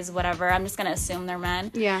guys, whatever. I'm just going to assume they're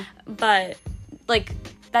men. Yeah. But, like,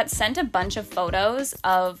 that sent a bunch of photos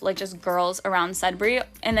of, like, just girls around Sudbury,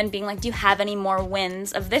 and then being like, do you have any more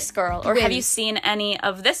wins of this girl? Or have you seen any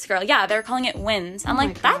of this girl? Yeah, they're calling it wins. I'm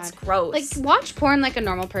like, that's gross. Like, watch porn like a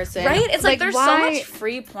normal person. Right? It's like there's so much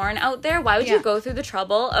free porn out there. Why would you go through the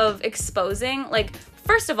trouble of exposing, like,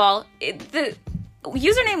 first of all, the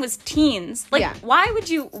username was teens. Like, why would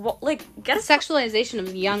you, like, get a... Sexualization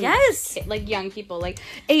of young... Yes. Like, young people. Like,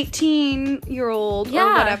 18-year-old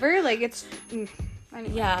or whatever. Like, it's...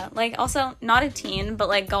 Anyway. Yeah, like, also, not a teen, but,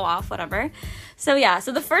 like, go off, whatever. So, yeah,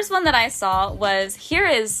 so the first one that I saw was, here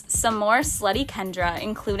is some more slutty Kendra,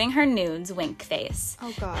 including her nudes, wink face.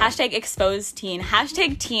 Oh, God. Hashtag exposed teen,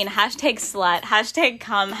 hashtag slut, hashtag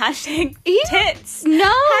cum, hashtag tits.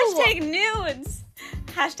 No! Hashtag nudes.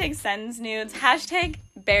 Hashtag sends nudes. Hashtag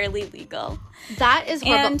barely legal. That is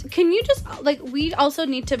horrible. And can you just, like, we also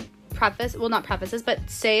need to preface, well, not preface this, but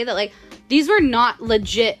say that, like, these were not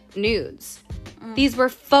legit nudes. These were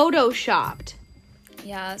photoshopped.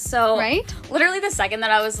 Yeah, so... Right? Literally the second that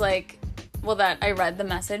I was, like, well, that I read the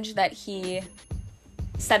message that he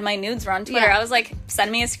said my nudes were on Twitter, I was like,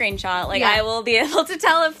 send me a screenshot. Like, I will be able to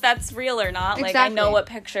tell if that's real or not. Like, I know what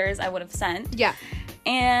pictures I would have sent. Yeah.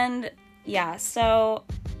 And... yeah, so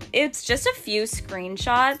it's just a few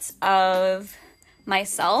screenshots of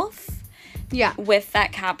myself with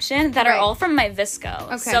that caption that are all from my VSCO.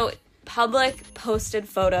 Okay. So public posted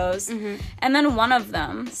photos. Mm-hmm. And then one of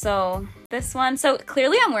them, so this one, so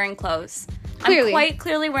clearly I'm wearing clothes. I'm quite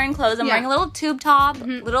clearly wearing clothes. I'm wearing a little tube top,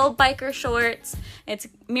 little biker shorts. It's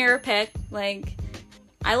mirror pic, like...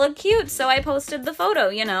 I look cute, so I posted the photo,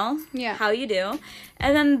 you know? Yeah. How you do.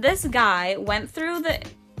 And then this guy went through the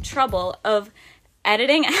trouble of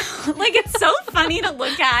editing out, like, it's so funny to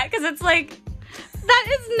look at, because it's like, that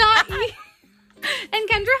is not and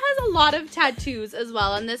Kendra has a lot of tattoos as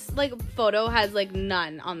well, and this, like, photo has, like,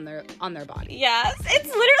 none on their body. Yes, it's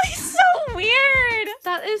literally so weird.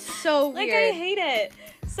 That is so weird. Like, I hate it.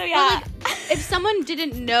 So yeah, but, like, if someone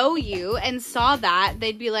didn't know you and saw that,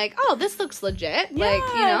 they'd be like, oh, this looks legit. Yeah. Like,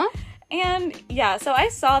 you know? And yeah, so I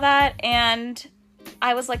saw that, and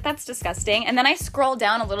I was like, that's disgusting. And then I scroll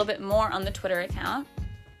down a little bit more on the Twitter account,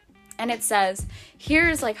 and it says,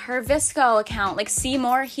 here's, like, her VSCO account. Like, see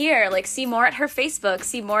more here. Like, see more at her Facebook.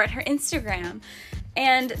 See more at her Instagram.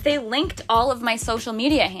 And they linked all of my social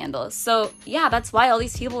media handles. So, yeah, that's why all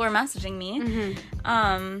these people were messaging me.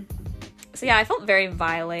 Mm-hmm. So, yeah, I felt very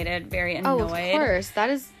violated, very annoyed. Oh, of course. That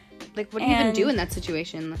is, like, what do you even do in that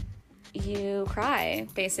situation? You cry,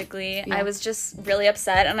 basically. Yeah. I was just really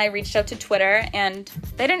upset, and I reached out to Twitter, and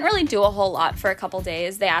they didn't really do a whole lot for a couple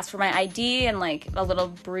days. They asked for my ID and, like, a little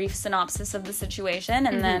brief synopsis of the situation,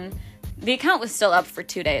 and then the account was still up for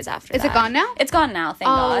 2 days after that. Is it gone now? It's gone now, thank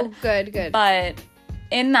God. Oh, good. But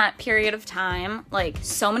in that period of time, like,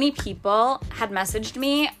 so many people had messaged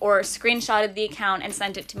me or screenshotted the account and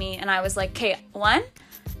sent it to me, and I was like, okay, 1,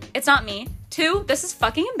 it's not me. 2, this is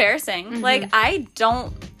fucking embarrassing. Mm-hmm. Like, I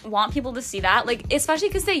don't want people to see that. Like, especially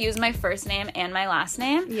because they use my first name and my last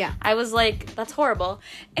name. Yeah. I was like, that's horrible.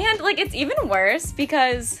 And, like, it's even worse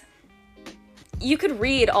because you could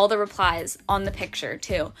read all the replies on the picture,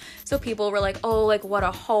 too. So people were like, oh, like, what a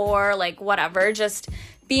whore, like, whatever, just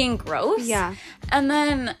being gross. Yeah. And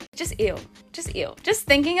then, just ew. Just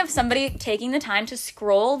thinking of somebody taking the time to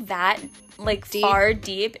scroll that, like, far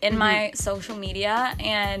deep in my social media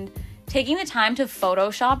and taking the time to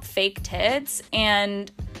Photoshop fake tits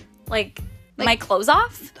and, like my clothes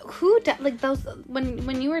off. Like, those,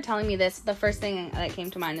 when you were telling me this, the first thing that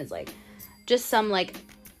came to mind is, like, just some, like,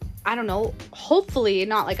 I don't know, hopefully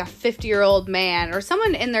not, like, a 50-year-old man or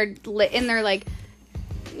someone in their, like,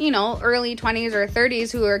 you know, early 20s or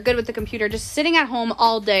 30s who are good with the computer, just sitting at home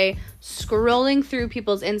all day, scrolling through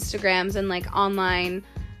people's Instagrams and, like, online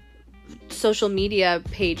social media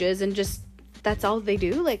pages, and just, that's all they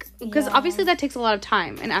do. Like, because obviously that takes a lot of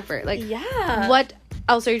time and effort. Like, what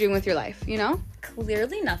else are you doing with your life, you know?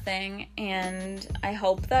 Clearly nothing, and I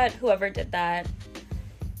hope that whoever did that...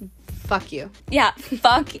 Fuck you. Yeah,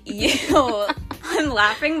 fuck you. I'm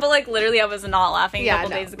laughing, but, like, literally I was not laughing a couple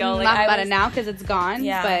days ago. Like, laugh about it now because it's gone,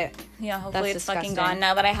 but... Yeah, hopefully it's disgusting. Fucking gone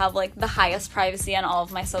now that I have, like, the highest privacy on all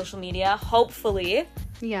of my social media. Hopefully.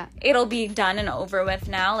 Yeah. It'll be done and over with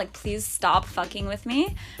now. Like, please stop fucking with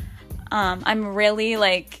me. I'm really,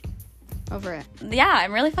 like... Over it. Yeah,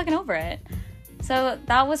 I'm really fucking over it. So,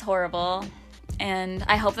 that was horrible. And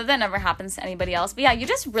I hope that never happens to anybody else. But yeah, you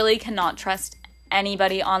just really cannot trust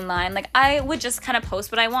anybody online. Like, I would just kind of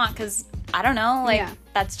post what I want because, I don't know, like,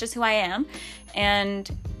 that's just who I am.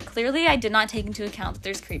 And clearly I did not take into account that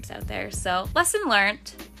there's creeps out there. So, lesson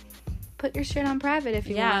learned. Put your shit on private if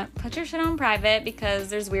you want. Yeah, put your shit on private because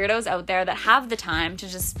there's weirdos out there that have the time to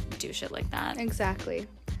just do shit like that. Exactly.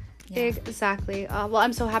 Yeah. Exactly. Well,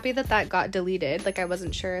 I'm so happy that got deleted. Like, I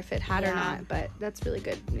wasn't sure if it had or not, but that's really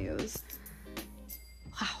good news.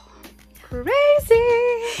 Wow.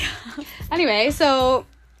 Crazy. Anyway, so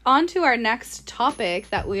on to our next topic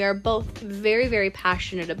that we are both very, very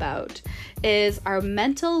passionate about is our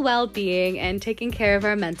mental well-being and taking care of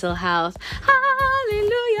our mental health.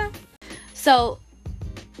 Hallelujah. So,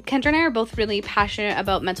 Kendra and I are both really passionate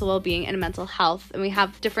about mental well-being and mental health, and we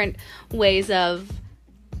have different ways of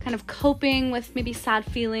kind of coping with maybe sad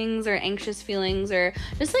feelings or anxious feelings, or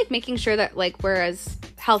just, like, making sure that, like, we're as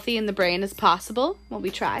healthy in the brain as possible. Well, we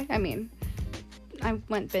try. I mean, I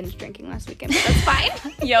went binge drinking last weekend, but that's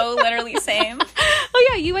fine. Yo, literally same. Oh,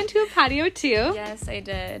 yeah, you went to a patio, too? Yes, I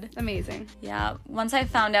did. Amazing. Yeah, once I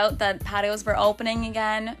found out that patios were opening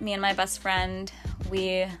again, me and my best friend,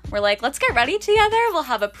 we were like, let's get ready together. We'll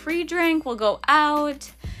have a pre-drink. We'll go out.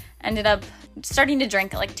 Ended up starting to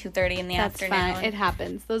drink at like 2:30 in the afternoon. That's fine. It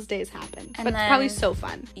happens. Those days happen. But it's probably so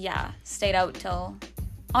fun. Yeah. Stayed out till,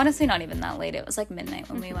 honestly, not even that late. It was like midnight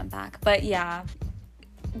when we went back. But yeah.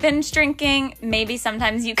 Binge drinking, maybe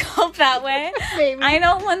sometimes you cope that way. Maybe. I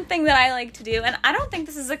know one thing that I like to do, and I don't think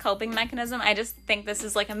this is a coping mechanism. I just think this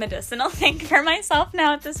is like a medicinal thing for myself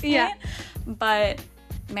now at this point. Yeah. But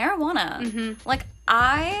marijuana. Mm-hmm. Like,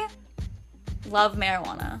 I love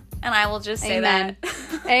marijuana. And I will just say Amen.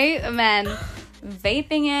 that. Amen.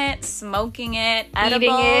 Vaping it, smoking it,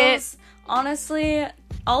 edibles. Eating it. Honestly,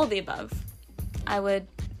 all of the above. I would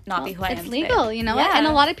not be who I am today. It's legal, you know? Yeah. And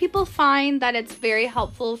a lot of people find that it's very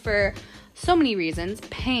helpful for so many reasons.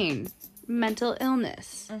 Pain, mental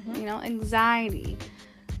illness, you know, anxiety.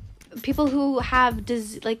 People who have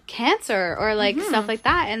like cancer or like stuff like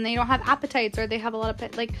that, and they don't have appetites, or they have a lot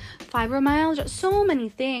of like fibromyalgia, so many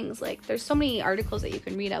things. Like, there's so many articles that you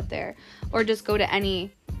can read out there, or just go to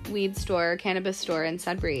any weed store or cannabis store in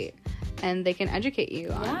Sudbury and they can educate you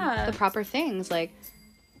on the proper things. Like,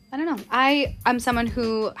 I don't know, I'm someone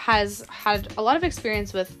who has had a lot of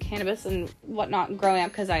experience with cannabis and whatnot growing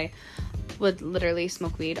up, because I would literally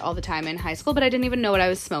smoke weed all the time in high school, but I didn't even know what I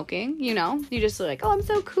was smoking, you know? You just like, oh, I'm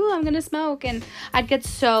so cool, I'm gonna smoke. And I'd get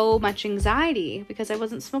so much anxiety because I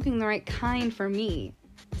wasn't smoking the right kind for me.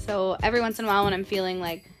 So every once in a while when I'm feeling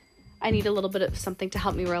like I need a little bit of something to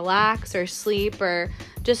help me relax or sleep or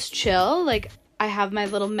just chill, like I have my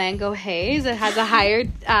little mango haze. It has a higher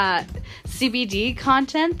CBD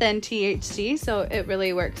content than THC, so it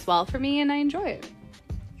really works well for me and I enjoy it.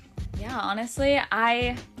 Yeah, honestly,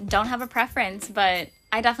 I don't have a preference, but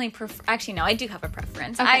I definitely prefer... Actually, no, I do have a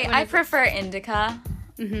preference. Okay, I prefer indica.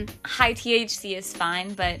 Mm-hmm. High THC is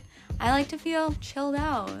fine, but I like to feel chilled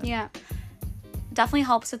out. Yeah. Definitely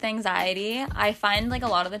helps with anxiety. I find, like, a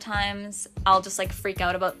lot of the times I'll just, like, freak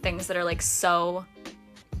out about things that are, like, so...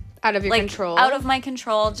 out of your control. Out of my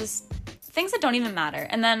control, just things that don't even matter.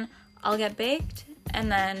 And then I'll get baked,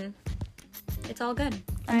 and then it's all good.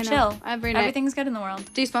 I'm chill. Every night. Everything's good in the world.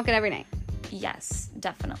 Do you smoke it every night? Yes,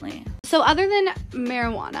 definitely. So other than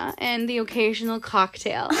marijuana and the occasional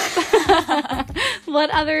cocktail, what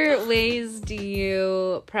other ways do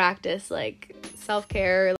you practice, like,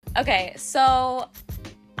 self-care? Okay, so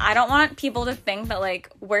I don't want people to think that, like,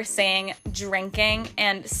 we're saying drinking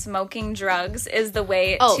and smoking drugs is the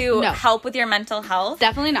way to help with your mental health.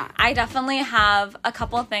 Definitely not. I definitely have a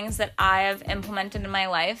couple of things that I have implemented in my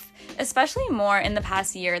life, especially more in the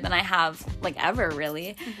past year than I have, like, ever,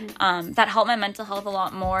 really, that help my mental health a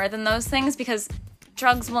lot more than those things, because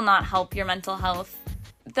drugs will not help your mental health.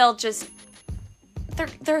 They'll just...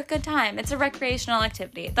 They're a good time. It's a recreational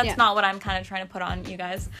activity. That's not what I'm kind of trying to put on you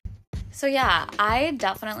guys. So yeah, I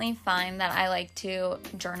definitely find that I like to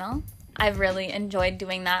journal. I've really enjoyed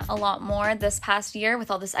doing that a lot more this past year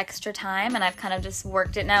with all this extra time, and I've kind of just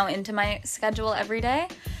worked it now into my schedule every day.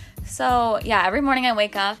 So yeah, every morning I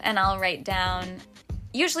wake up and I'll write down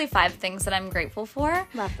usually 5 things that I'm grateful for.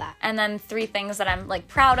 Love that. And then 3 things that I'm, like,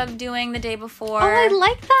 proud of doing the day before. Oh, I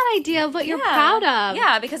like that idea of what you're proud of.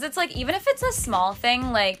 Yeah, because it's, like, even if it's a small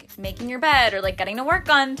thing, like making your bed or, like, getting to work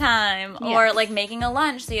on time or, like, making a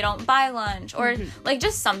lunch so you don't buy lunch or, like,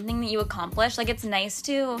 just something that you accomplish. Like, it's nice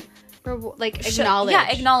to... like, acknowledge.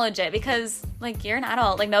 Acknowledge it, because, like, you're an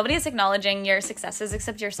adult. Like, nobody's acknowledging your successes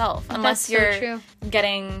except yourself. Unless you're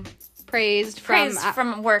getting... praised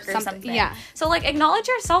from work or something. Yeah. So, like, acknowledge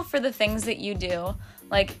yourself for the things that you do.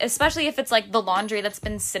 Like, especially if it's, like, the laundry that's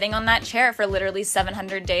been sitting on that chair for literally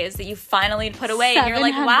 700 days that you finally put away. And you're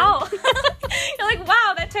like, wow. You're like,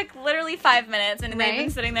 wow, that took literally 5 minutes. And they've been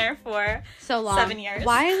sitting there for so long. 7 years.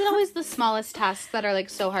 Why is it always the smallest tasks that are, like,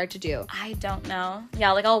 so hard to do? I don't know.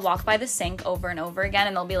 Yeah, like, I'll walk by the sink over and over again,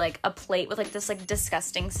 and there'll be, like, a plate with, like, this, like,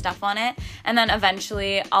 disgusting stuff on it. And then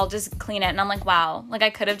eventually I'll just clean it, and I'm like, wow. Like, I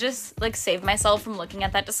could have just, like, saved myself from looking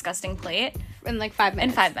at that disgusting plate. In, like, 5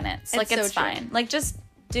 minutes. In 5 minutes. Like, it's fine. Like, just...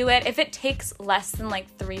 do it. If it takes less than, like,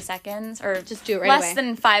 3 seconds or just do it right away. Less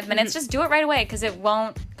than 5 minutes, just do it right away, because it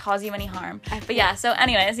won't cause you any harm. But yeah, so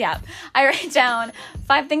anyways, I write down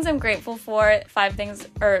 5 things I'm grateful for, 5 things,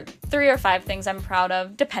 or 3 or 5 things I'm proud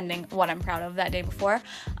of, depending what I'm proud of that day before.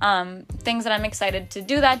 Things that I'm excited to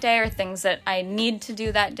do that day, or things that I need to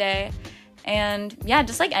do that day. And yeah,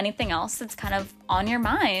 just, like, anything else that's kind of on your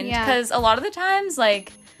mind. Because a lot of the times,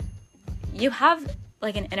 like, you have...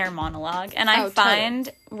 like, an inner monologue, and I find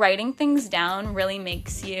writing things down really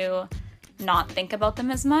makes you not think about them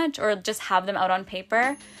as much, or just have them out on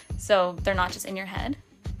paper so they're not just in your head.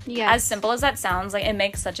 Yeah. As simple as that sounds, like, it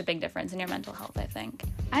makes such a big difference in your mental health, I think.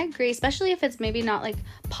 I agree, especially if it's maybe not, like,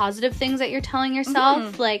 positive things that you're telling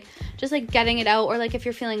yourself, like, just, like, getting it out, or, like, if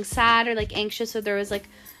you're feeling sad or, like, anxious, or there was, like,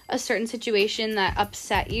 a certain situation that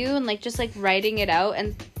upset you, and, like, just, like, writing it out,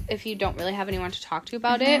 and if you don't really have anyone to talk to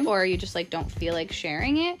about it, or you just, like, don't feel like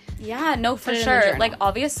sharing it. Yeah, no, for sure. Like,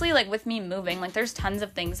 obviously, like, with me moving, like, there's tons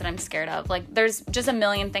of things that I'm scared of. Like, there's just a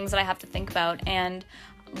million things that I have to think about. And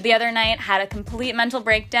the other night, had a complete mental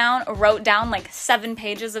breakdown, wrote down, like, 7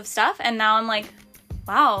 pages of stuff, and now I'm like,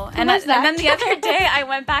 wow. And then the other day, I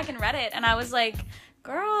went back and read it, and I was like,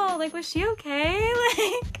 girl, like, was she okay?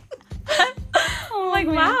 Like... like,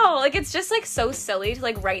 wow. Like, it's just, like, so silly to,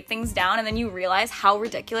 like, write things down, and then you realize how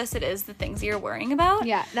ridiculous it is, the things that you're worrying about.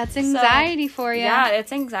 Yeah, that's anxiety for you. Yeah,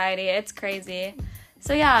 it's anxiety. It's crazy.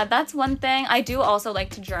 So, yeah, that's one thing. I do also like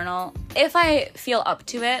to journal. If I feel up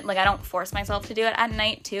to it, like, I don't force myself to do it at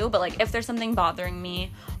night, too, but, like, if there's something bothering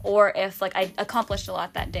me, or if, like, I accomplished a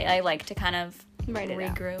lot that day, I like to kind of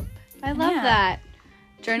regroup. I love that.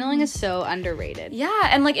 Journaling is so underrated. Yeah,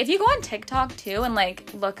 and, like, if you go on TikTok, too, and,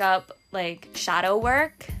 like, look up, like, shadow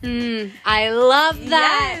work. I love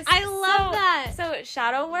that. Yes. I love that. So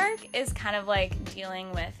shadow work is kind of, like,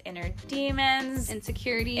 dealing with inner demons.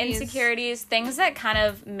 Insecurities. Things that kind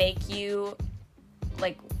of make you,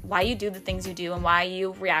 like, why you do the things you do and why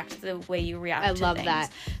you react the way you react to things. I love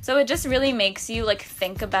that. So it just really makes you, like,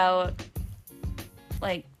 think about,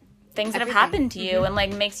 like, things that have happened to you and,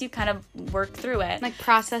 like, makes you kind of work through it. Like,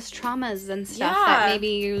 process traumas and stuff that maybe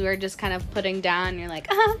you were just kind of putting down. You're like,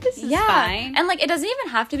 this is fine. And, like, it doesn't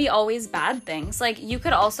even have to be always bad things. Like, you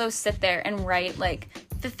could also sit there and write, like,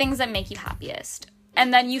 the things that make you happiest.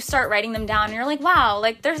 And then you start writing them down and you're like, wow,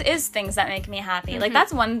 like, there is things that make me happy. Like,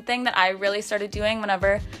 that's one thing that I really started doing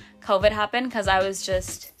whenever COVID happened, because I was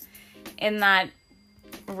just in that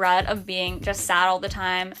rut of being just sad all the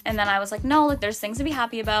time. And then I was like, no, like, there's things to be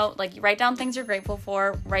happy about. Like, you write down things you're grateful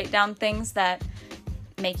for, write down things that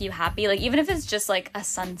make you happy, like, even if it's just like a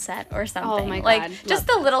sunset or something. Oh my God, like, just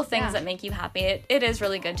the little things that make you happy. It is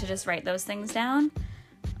really good to just write those things down.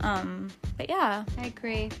 But yeah, I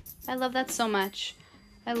agree. I love that so much.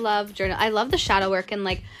 I love journal. I love the shadow work, and,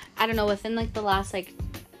 like, I don't know, within, like, the last, like,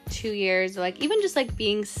 2 years, like, even just, like,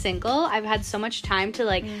 being single, I've had so much time to,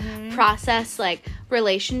 like, process, like,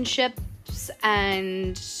 relationships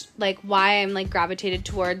and, like, why I'm, like, gravitated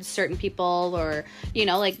towards certain people, or, you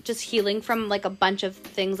know, like, just healing from, like, a bunch of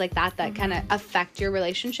things like that kind of affect your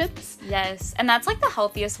relationships. Yes, and that's, like, the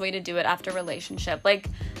healthiest way to do it after a relationship. Like,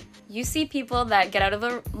 you see people that get out of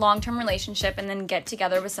a long-term relationship and then get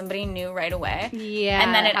together with somebody new right away. Yeah.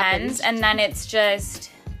 And then it ends, and then it's just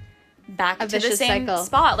back to the same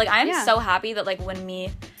spot. Like, I'm so happy that, like, when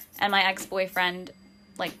me and my ex-boyfriend,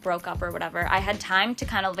 like, broke up or whatever, I had time to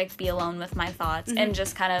kind of, like, be alone with my thoughts and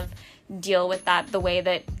just kind of deal with that the way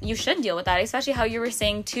that you should deal with that. Especially how you were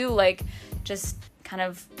saying, too, like, just kind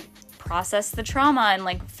of process the trauma and,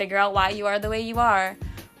 like, figure out why you are the way you are.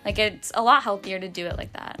 Like, it's a lot healthier to do it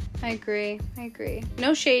like that. I agree.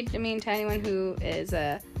 No shade, I mean, to anyone who is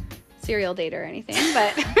a serial dater or anything,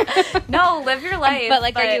 but... No, live your life. But,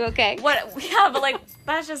 like, are you okay? Yeah, but, like,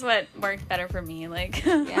 that's just what worked better for me, like...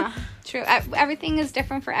 Yeah, true. Everything is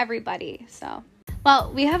different for everybody, so...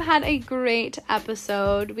 Well, we have had a great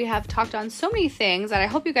episode. We have talked on so many things that I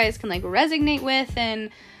hope you guys can, like, resonate with, and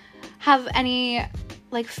have any...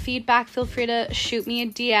 like, feedback, feel free to shoot me a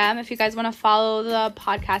DM. If you guys want to follow the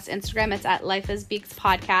podcast Instagram, it's at Life as Beaks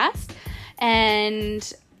Podcast.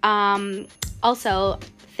 And also,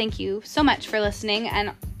 thank you so much for listening.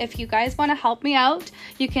 And if you guys want to help me out,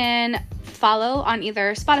 you can follow on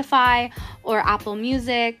either Spotify or Apple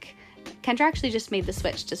Music. Kendra actually just made the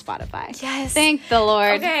switch to Spotify. Yes. Thank the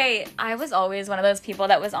Lord. Okay, I was always one of those people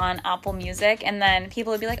that was on Apple Music, and then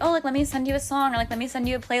people would be like, oh, like, let me send you a song, or, like, let me send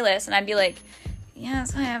you a playlist. And I'd be like...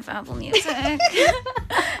 yes, I have Apple Music. And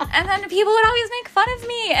then people would always make fun of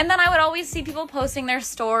me. And then I would always see people posting their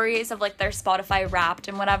stories of, like, their Spotify Wrapped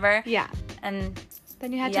and whatever. Yeah. And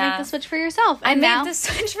then you had to make the switch for yourself. I made the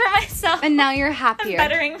switch for myself. And now you're happier. I'm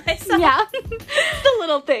bettering myself. Yeah. The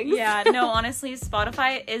little things. Yeah. No, honestly,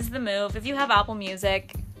 Spotify is the move. If you have Apple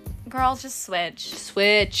Music... girl, just switch.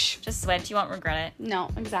 Just switch. You won't regret it. No,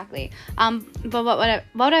 exactly. But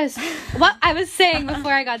what I was saying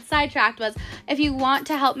before I got sidetracked was, if you want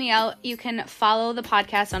to help me out, you can follow the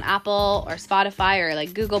podcast on Apple or Spotify or,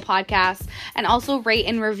 like, Google Podcasts, and also rate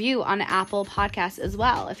and review on Apple Podcasts as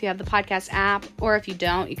well. If you have the podcast app, or if you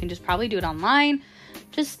don't, you can just probably do it online.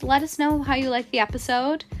 Just let us know how you like the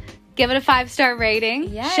episode. Give it a 5-star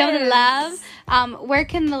rating. Yes. Show the love. Where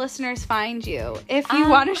can the listeners find you if you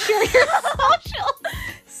want to share your social?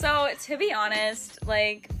 So, to be honest,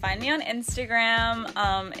 like, find me on Instagram.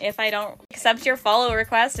 If I don't accept your follow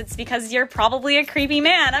request, it's because you're probably a creepy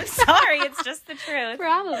man. I'm sorry. It's just the truth.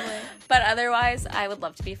 Probably. But otherwise, I would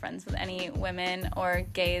love to be friends with any women or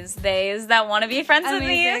gays, theys that want to be friends with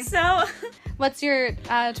me. So, what's your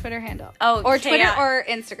Twitter handle? Oh, or Twitter or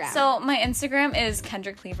Instagram? So, my Instagram is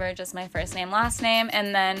Kendra Cleaver, just my first name, last name.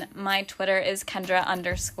 And then my Twitter is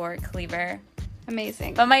Kendra_Cleaver.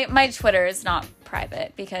 Amazing. But my Twitter is not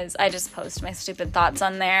private because I just post my stupid thoughts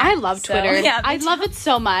on there. I love Twitter. Yeah, I love it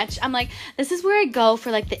so much. I'm like, this is where I go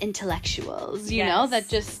for, like, the intellectuals, you know, that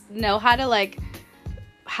just know how to, like,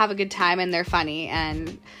 have a good time, and they're funny.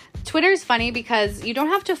 And Twitter's funny because you don't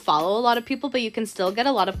have to follow a lot of people, but you can still get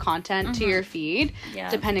a lot of content to your feed,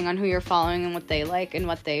 depending on who you're following and what they like and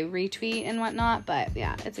what they retweet and whatnot. But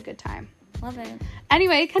yeah, it's a good time. Love it.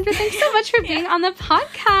 Anyway, Kendra, thanks so much for being on the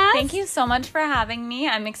podcast. Thank you so much for having me.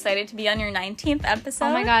 I'm excited to be on your 19th episode.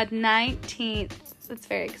 Oh my God, 19th. That's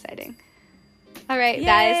very exciting. All right,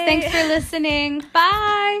 guys. Thanks for listening.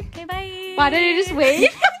 Bye. Okay, bye. Why did I just wave?